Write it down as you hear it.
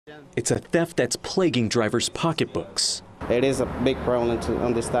It's a theft that's plaguing drivers' pocketbooks. It is a big problem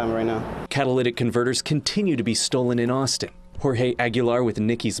on this time right now. Catalytic converters continue to be stolen in Austin. Jorge Aguilar with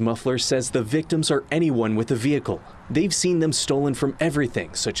Nikki's Muffler says the victims are anyone with a vehicle. They've seen them stolen from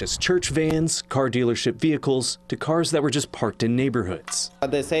everything, such as church vans, car dealership vehicles, to cars that were just parked in neighborhoods.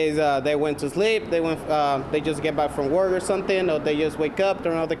 They say they went to sleep, they just get back from work or something, or they just wake up,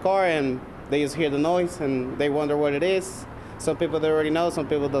 turn off the car, and they just hear the noise, and they wonder what it is. Some people they already know, some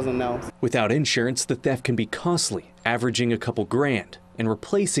people doesn't know. Without insurance, the theft can be costly, averaging a couple grand, and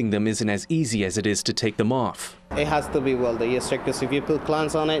replacing them isn't as easy as it is to take them off. It has to be welded, yes sir, because if you put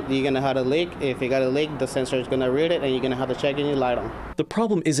clamps on it, you're gonna have a leak. If you got a leak, the sensor is gonna read it, and you're gonna have to check any light on. The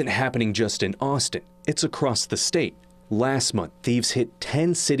problem isn't happening just in Austin, it's across the state. Last month, thieves hit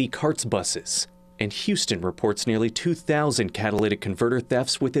 10 city carts buses, and Houston reports nearly 2,000 catalytic converter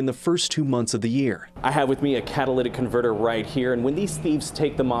thefts within the first 2 months of the year. I have with me a catalytic converter right here, and when these thieves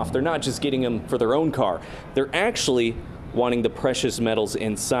take them off, they're not just getting them for their own car, they're actually wanting the precious metals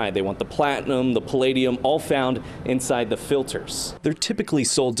inside. They want the platinum, the palladium, all found inside the filters. They're typically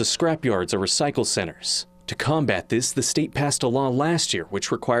sold to scrapyards or recycle centers. To combat this, the state passed a law last year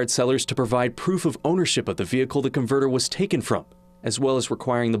which required sellers to provide proof of ownership of the vehicle the converter was taken from, as well as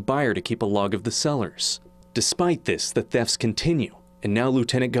requiring the buyer to keep a log of the sellers. Despite this, the thefts continue, and now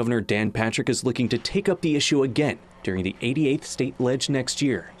Lieutenant Governor Dan Patrick is looking to take up the issue again during the 88th State Leg next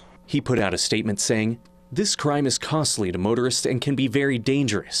year. He put out a statement saying, "This crime is costly to motorists and can be very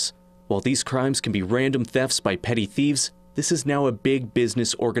dangerous. While these crimes can be random thefts by petty thieves, this is now a big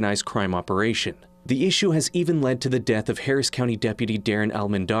business organized crime operation." The issue has even led to the death of Harris County Deputy Darren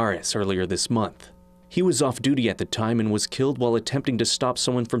Almendarez earlier this month. He was off duty at the time and was killed while attempting to stop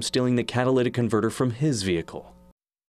someone from stealing the catalytic converter from his vehicle.